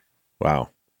live there. Wow.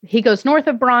 He goes north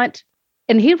of Brunt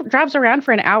and he drives around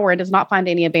for an hour and does not find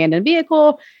any abandoned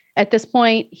vehicle. At this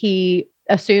point, he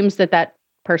assumes that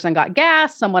person got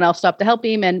gas. Someone else stopped to help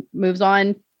him and moves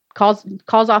on, calls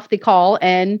off the call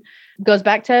and goes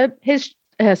back to his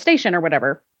station or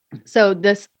whatever. So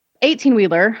this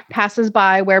 18-wheeler passes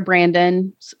by where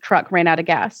Brandon's truck ran out of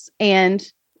gas. And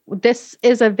this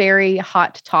is a very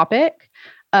hot topic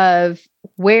of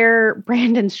where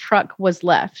Brandon's truck was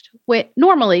left.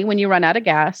 Normally, when you run out of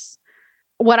gas,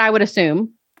 what I would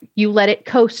assume, you let it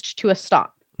coast to a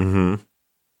stop.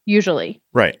 Usually.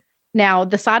 Right. Now,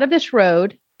 the side of this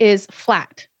road is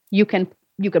flat. You could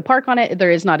park on it.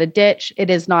 There is not a ditch. It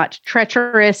is not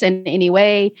treacherous in any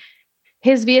way.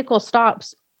 His vehicle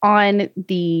stops on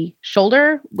the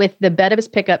shoulder with the bed of his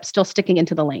pickup still sticking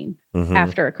into the lane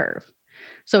after a curve.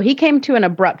 So he came to an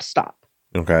abrupt stop.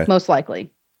 Okay. Most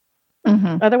likely.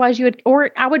 Otherwise,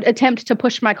 I would attempt to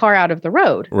push my car out of the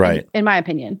road. Right. In my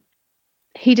opinion.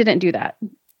 He didn't do that.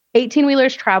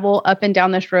 18-wheelers travel up and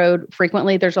down this road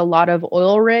frequently. There's a lot of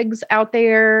oil rigs out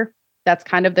there. That's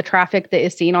kind of the traffic that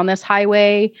is seen on this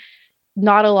highway.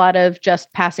 Not a lot of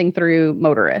just passing through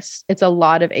motorists. It's a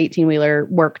lot of 18-wheeler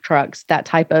work trucks, that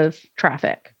type of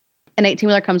traffic. An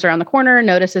 18-wheeler comes around the corner,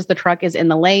 notices the truck is in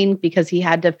the lane because he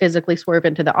had to physically swerve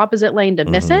into the opposite lane to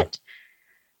miss it.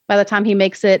 By the time he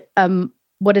makes it,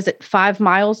 5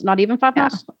 miles? Not even 5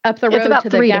 miles? Up the road to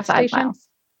the gas station. Miles.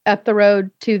 Up the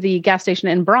road to the gas station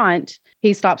in Brunt,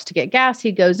 he stops to get gas.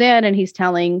 He goes in and he's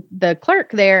telling the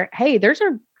clerk there, hey, there's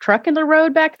a truck in the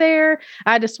road back there.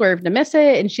 I had to swerve to miss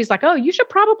it. And she's like, oh, you should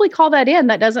probably call that in.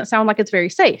 That doesn't sound like it's very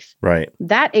safe. Right.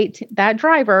 That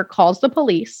driver calls the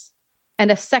police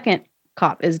and a second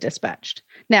cop is dispatched.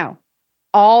 Now,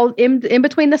 all in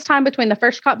between this time, between the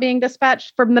first cop being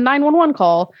dispatched from the 911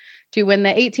 call to when the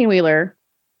 18-wheeler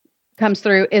comes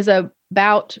through is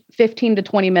about 15 to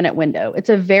 20 minute window. It's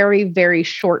a very, very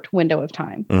short window of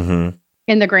time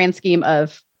in the grand scheme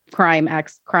of crime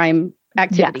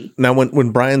activity. Yeah. Now,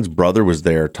 when Brian's brother was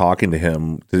there talking to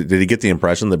him, did he get the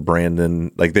impression that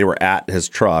Brandon, like they were at his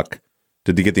truck,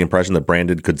 did he get the impression that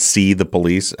Brandon could see the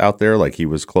police out there, like he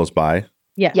was close by?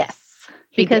 Yes.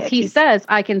 Because he says,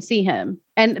 I can see him.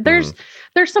 And there's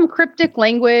some cryptic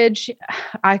language.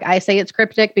 I say it's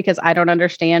cryptic because I don't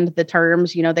understand the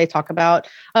terms. You know, they talk about,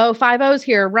 5-0's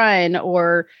here, run.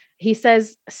 Or he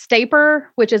says staper,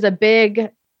 which is a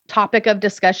big topic of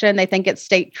discussion. They think it's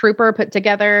state trooper put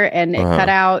together and it cut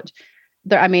out.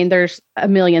 There's a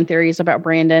million theories about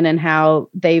Brandon and how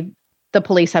the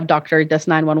police have doctored this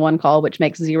 911 call, which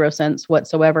makes zero sense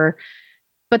whatsoever.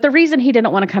 But the reason he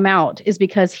didn't want to come out is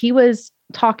because he was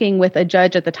talking with a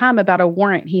judge at the time about a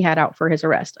warrant he had out for his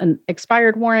arrest, an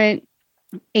expired warrant.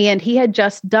 And he had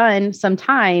just done some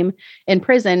time in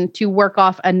prison to work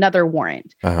off another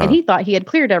warrant. And he thought he had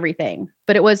cleared everything.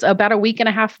 But it was about a week and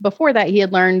a half before that he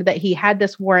had learned that he had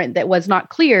this warrant that was not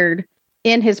cleared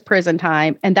in his prison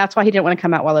time. And that's why he didn't want to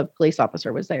come out while a police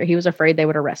officer was there. He was afraid they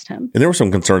would arrest him. And there were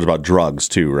some concerns about drugs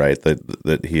too, right?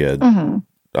 That he had,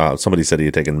 somebody said he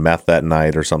had taken meth that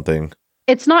night or something.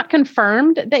 It's not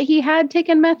confirmed that he had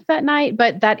taken meth that night,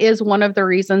 but that is one of the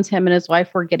reasons him and his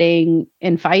wife were getting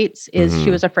in fights is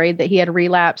she was afraid that he had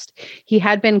relapsed. He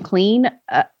had been clean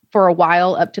for a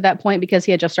while up to that point because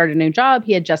he had just started a new job.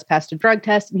 He had just passed a drug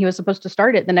test and he was supposed to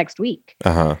start it the next week.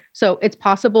 So it's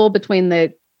possible between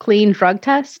the clean drug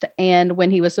test and when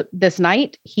he was this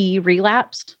night, he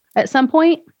relapsed at some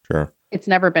point. Sure. It's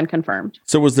never been confirmed.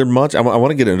 So was there much, I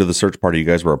want to get into the search party you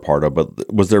guys were a part of, but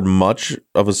was there much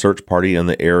of a search party in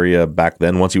the area back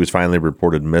then? Once he was finally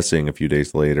reported missing a few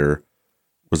days later,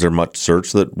 was there much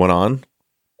search that went on?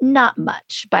 Not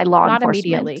much by law enforcement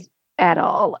immediately at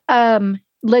all.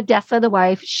 LaDessa, the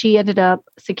wife, she ended up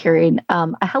securing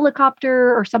a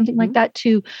helicopter or something like that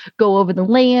to go over the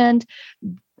land.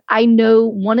 I know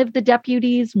one of the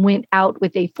deputies went out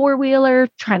with a four-wheeler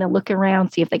trying to look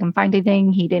around, see if they can find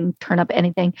anything. He didn't turn up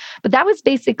anything. But that was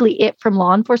basically it from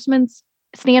law enforcement's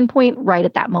standpoint right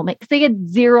at that moment. Because they had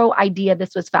zero idea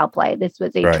this was foul play. This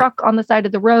was a truck on the side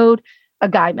of the road, a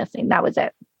guy missing. That was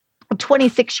it. A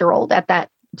 26-year-old at that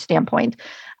standpoint.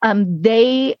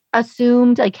 They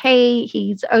assumed like, hey,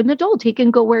 he's an adult. He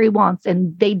can go where he wants.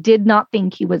 And they did not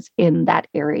think he was in that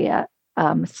area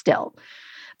still.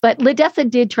 But LaDessa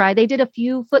did try. They did a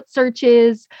few foot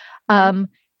searches.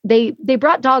 They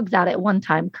brought dogs out at one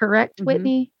time, correct,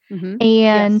 Whitney?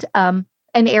 And an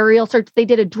aerial search. They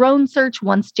did a drone search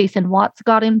once Jason Watts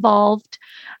got involved.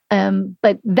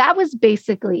 But that was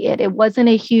basically it. It wasn't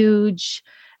a huge,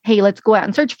 hey, let's go out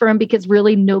and search for him because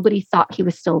really nobody thought he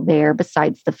was still there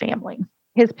besides the family.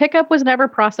 His pickup was never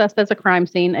processed as a crime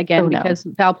scene again because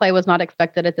foul play was not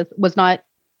expected was not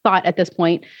thought at this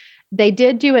point. They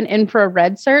did do an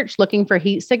infrared search looking for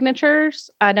heat signatures.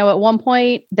 I know at one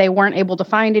point they weren't able to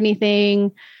find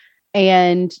anything.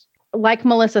 And like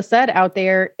Melissa said out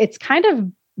there, it's kind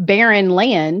of barren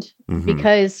land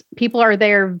because people are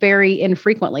there very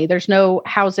infrequently. There's no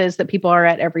houses that people are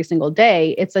at every single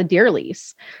day. It's a deer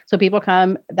lease. So people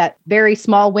come that very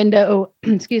small window,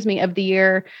 of the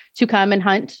year to come and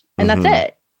hunt. And that's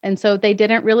it. And so they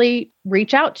didn't really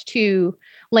reach out to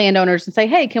landowners and say,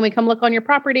 hey, can we come look on your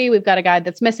property? We've got a guy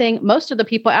that's missing. Most of the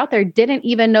people out there didn't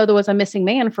even know there was a missing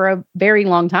man for a very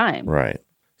long time. Right.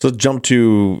 So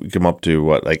come up to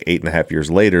what, like 8.5 years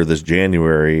later, this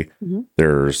January,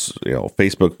 there's,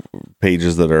 Facebook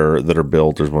pages that are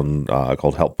built. There's one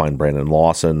called Help Find Brandon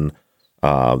Lawson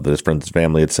that his friend's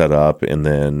family had set up. And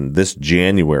then this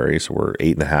January, so we're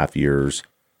 8.5 years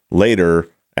later,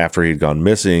 after he'd gone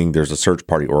missing, there's a search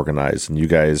party organized, and you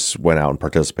guys went out and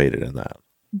participated in that.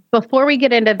 Before we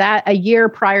get into that, a year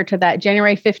prior to that,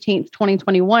 January 15th,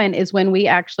 2021 is when we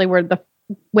actually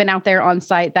went out there on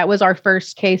site. That was our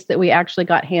first case that we actually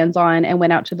got hands on and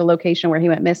went out to the location where he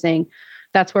went missing.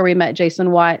 That's where we met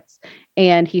Jason Watts,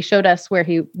 and he showed us where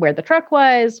the truck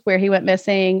was, where he went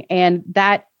missing. And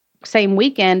that same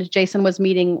weekend, Jason was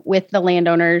meeting with the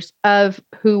landowners of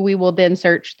who we will then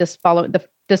search this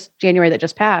January that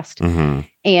just passed,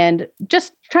 and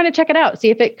just trying to check it out,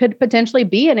 see if it could potentially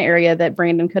be an area that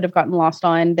Brandon could have gotten lost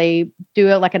on. They do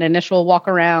like an initial walk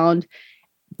around,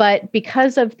 but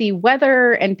because of the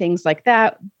weather and things like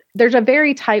that, there's a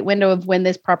very tight window of when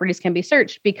these properties can be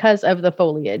searched because of the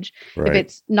foliage. Right. If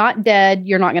it's not dead,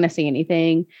 you're not going to see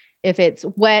anything. If it's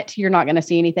wet, you're not going to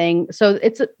see anything. So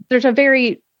there's a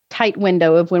very tight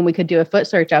window of when we could do a foot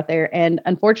search out there. And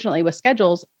unfortunately with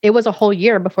schedules, it was a whole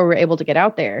year before we were able to get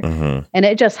out there. And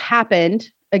it just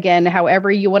happened, again, however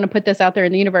you want to put this out there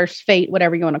in the universe, fate,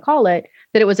 whatever you want to call it,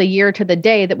 that it was a year to the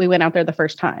day that we went out there the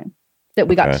first time that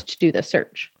we got to do this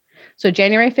search. So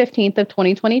January 15th of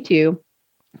 2022,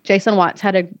 Jason Watts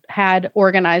had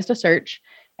organized a search,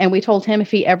 and we told him if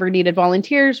he ever needed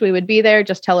volunteers, we would be there.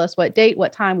 Just tell us what date,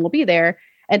 what time, we'll be there.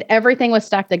 And everything was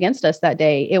stacked against us that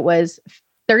day. It was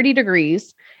 30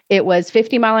 degrees. It was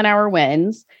 50-mile-an-hour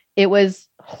winds. It was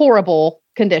horrible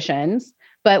conditions,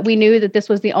 but we knew that this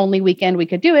was the only weekend we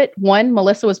could do it. One,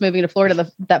 Melissa was moving to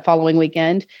Florida that following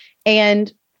weekend,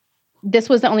 and this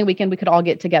was the only weekend we could all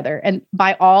get together. And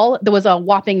by all, there was a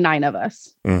whopping 9 of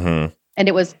us. And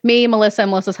it was me, Melissa,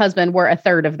 and Melissa's husband were a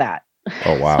third of that.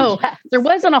 Oh, wow. So there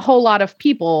wasn't a whole lot of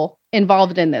people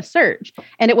involved in this search,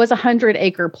 and it was a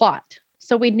 100-acre plot.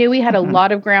 So we knew we had a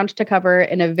lot of ground to cover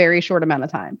in a very short amount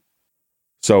of time.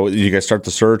 So you guys start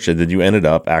the search, and then you ended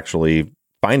up actually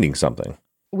finding something.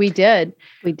 We did.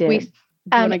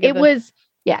 It was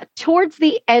towards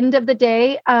the end of the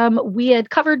day, we had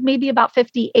covered maybe about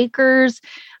 50 acres.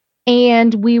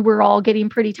 And we were all getting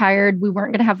pretty tired. We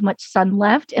weren't going to have much sun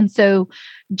left. And so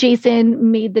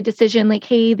Jason made the decision like,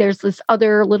 hey, there's this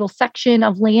other little section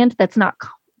of land that's not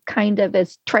kind of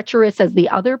as treacherous as the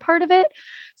other part of it.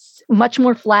 Much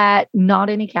more flat, not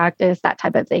any cactus, that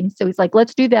type of thing. So he's like,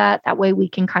 let's do that. That way we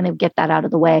can kind of get that out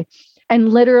of the way.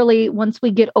 And literally, once we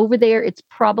get over there, it's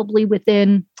probably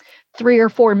within 3 or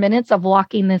 4 minutes of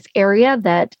walking this area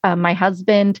that my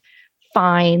husband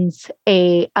finds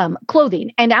a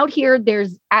clothing. And out here,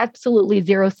 there's absolutely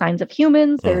zero signs of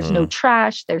humans. There's no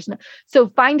trash. So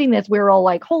finding this, we were all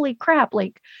like, holy crap.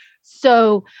 And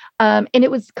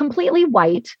it was completely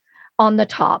white on the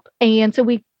top. And so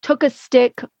we took a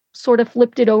stick, sort of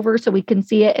flipped it over so we can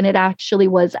see it. And it actually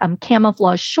was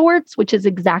camouflage shorts, which is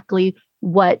exactly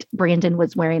what Brandon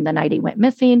was wearing the night he went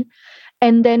missing.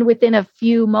 And then within a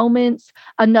few moments,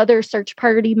 another search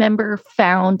party member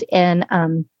found an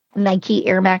Nike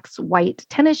Air Max white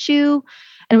tennis shoe,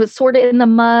 and it was sort of in the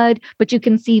mud, but you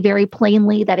can see very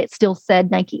plainly that it still said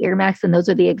Nike Air Max, and those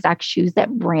are the exact shoes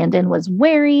that Brandon was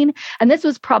wearing. And this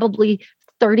was probably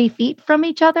 30 feet from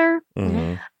each other.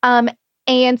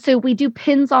 And so we do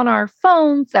pins on our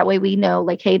phones. That way we know,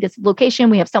 like, hey, this location,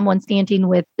 we have someone standing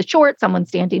with the short, someone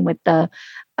standing with the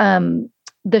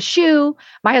shoe.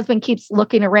 My husband keeps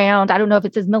looking around. I don't know if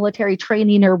it's his military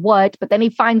training or what, but then he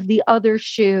finds the other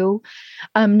shoe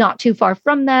not too far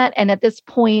from that. And at this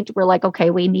point, we're like, okay,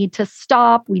 we need to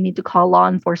stop. We need to call law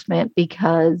enforcement,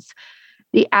 because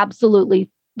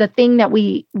the thing that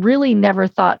we really never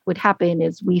thought would happen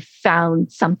is we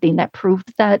found something that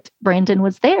proved that Brandon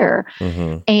was there.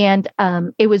 And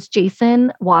it was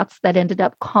Jason Watts that ended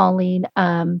up calling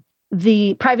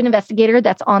the private investigator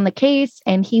that's on the case,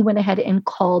 and he went ahead and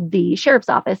called the sheriff's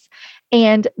office.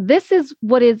 And this is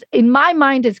what is, in my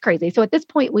mind, is crazy. So at this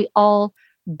point, we all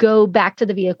go back to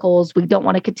the vehicles. We don't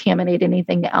want to contaminate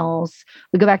anything else.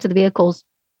 We go back to the vehicles.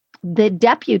 The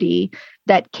deputy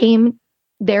that came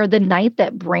there the night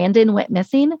that Brandon went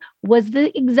missing was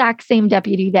the exact same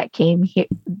deputy that came here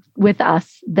with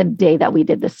us the day that we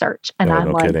did the search. And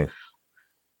I'm like, kidding.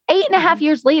 8.5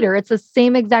 years later, it's the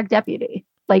same exact deputy.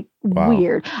 Like, wow.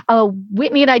 Weird.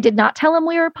 Whitney and I did not tell him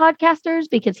we were podcasters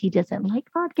because he doesn't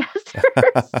like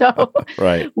podcasters. So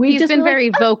right. He's been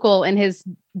very vocal in his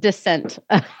dissent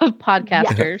of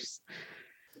podcasters. Yeah.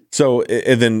 So,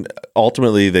 and then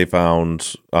ultimately they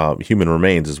found human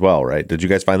remains as well, right? Did you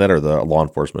guys find that, or the law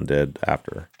enforcement did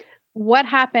after? What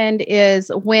happened is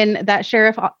when that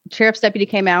sheriff's deputy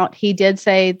came out, he did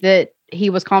say that he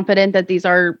was confident that these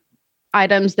are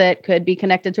items that could be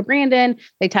connected to Brandon.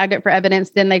 They tagged it for evidence.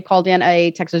 Then they called in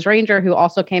a Texas Ranger who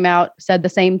also came out, said the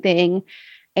same thing.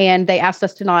 And they asked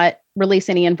us to not release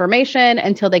any information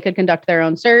until they could conduct their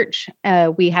own search.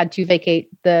 We had to vacate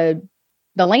the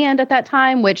land at that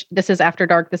time, which this is after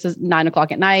dark. This is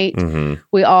 9:00 at night.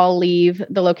 We all leave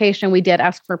the location. We did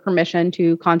ask for permission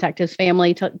to contact his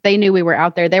family. They knew we were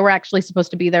out there. They were actually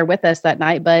supposed to be there with us that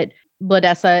night, but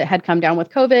Bledessa had come down with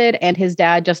COVID, and his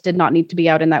dad just did not need to be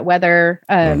out in that weather.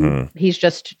 He's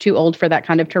just too old for that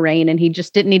kind of terrain, and he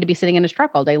just didn't need to be sitting in his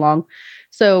truck all day long.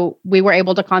 So we were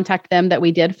able to contact them that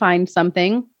we did find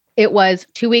something. It was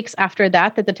 2 weeks after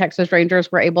that the Texas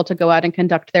Rangers were able to go out and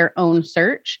conduct their own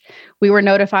search. We were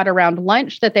notified around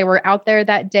lunch that they were out there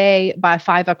that day. By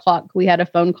 5:00, we had a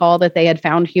phone call that they had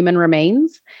found human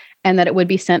remains and that it would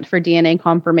be sent for DNA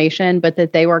confirmation, but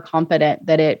that they were confident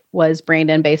that it was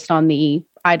Brandon based on the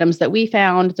items that we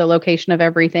found, the location of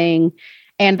everything,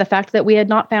 and the fact that we had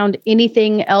not found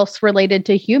anything else related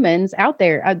to humans out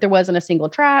there. There wasn't a single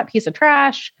piece of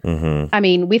trash. I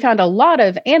mean, we found a lot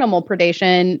of animal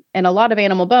predation and a lot of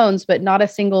animal bones, but not a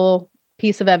single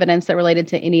piece of evidence that related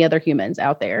to any other humans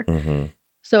out there.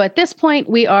 So at this point,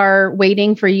 we are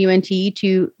waiting for UNT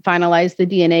to finalize the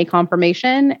DNA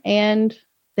confirmation, and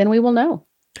then we will know.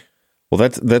 Well,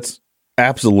 that's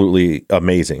absolutely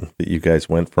amazing that you guys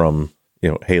went from,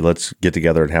 hey, let's get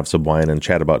together and have some wine and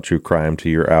chat about true crime, to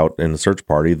you're out in a search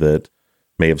party that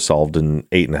may have solved an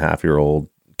 8.5-year-old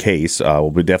case. We'll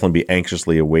definitely be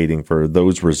anxiously awaiting for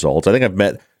those results. I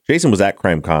think Jason was at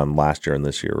CrimeCon last year and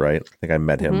this year, right? I think I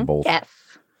met him both. Yes.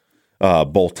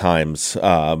 Both times.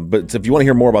 But if you want to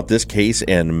hear more about this case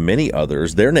and many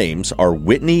others, their names are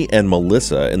Whitney and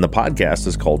Melissa, and the podcast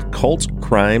is called Cults,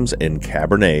 Crimes, and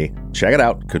Cabernet. Check it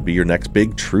out. Could be your next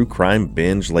big true crime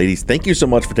binge. Ladies, thank you so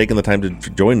much for taking the time to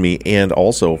join me, and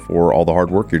also for all the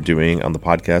hard work you're doing on the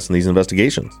podcast and these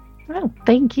investigations. Oh,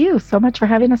 thank you so much for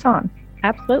having us on.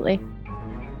 Absolutely.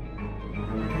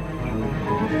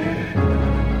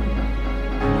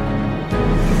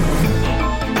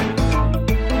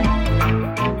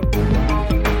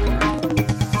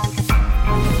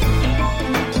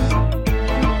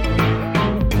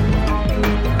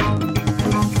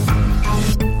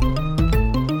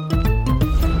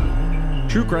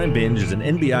 Crime Binge is an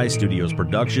NBI Studios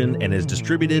production and is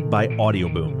distributed by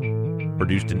Audioboom.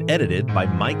 Produced and edited by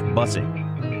Mike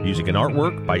Bussing. Music and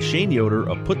artwork by Shane Yoder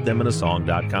of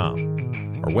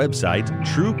PutThemInASong.com. Our website,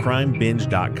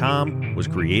 TrueCrimeBinge.com, was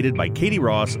created by Katie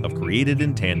Ross of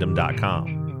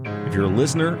CreatedInTandem.com. If you're a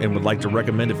listener and would like to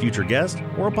recommend a future guest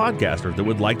or a podcaster that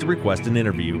would like to request an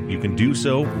interview, you can do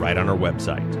so right on our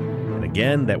website. And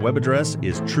again, that web address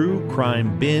is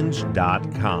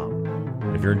TrueCrimeBinge.com.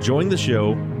 If you're enjoying the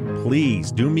show,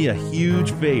 please do me a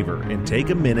huge favor and take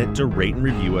a minute to rate and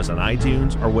review us on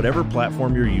iTunes or whatever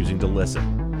platform you're using to listen.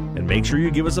 And make sure you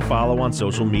give us a follow on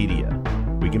social media.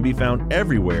 We can be found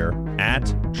everywhere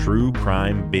at True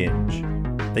Crime Binge.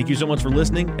 Thank you so much for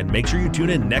listening, and make sure you tune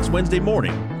in next Wednesday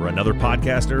morning for another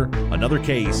podcaster, another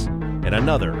case, and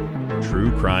another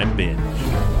True Crime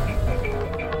Binge.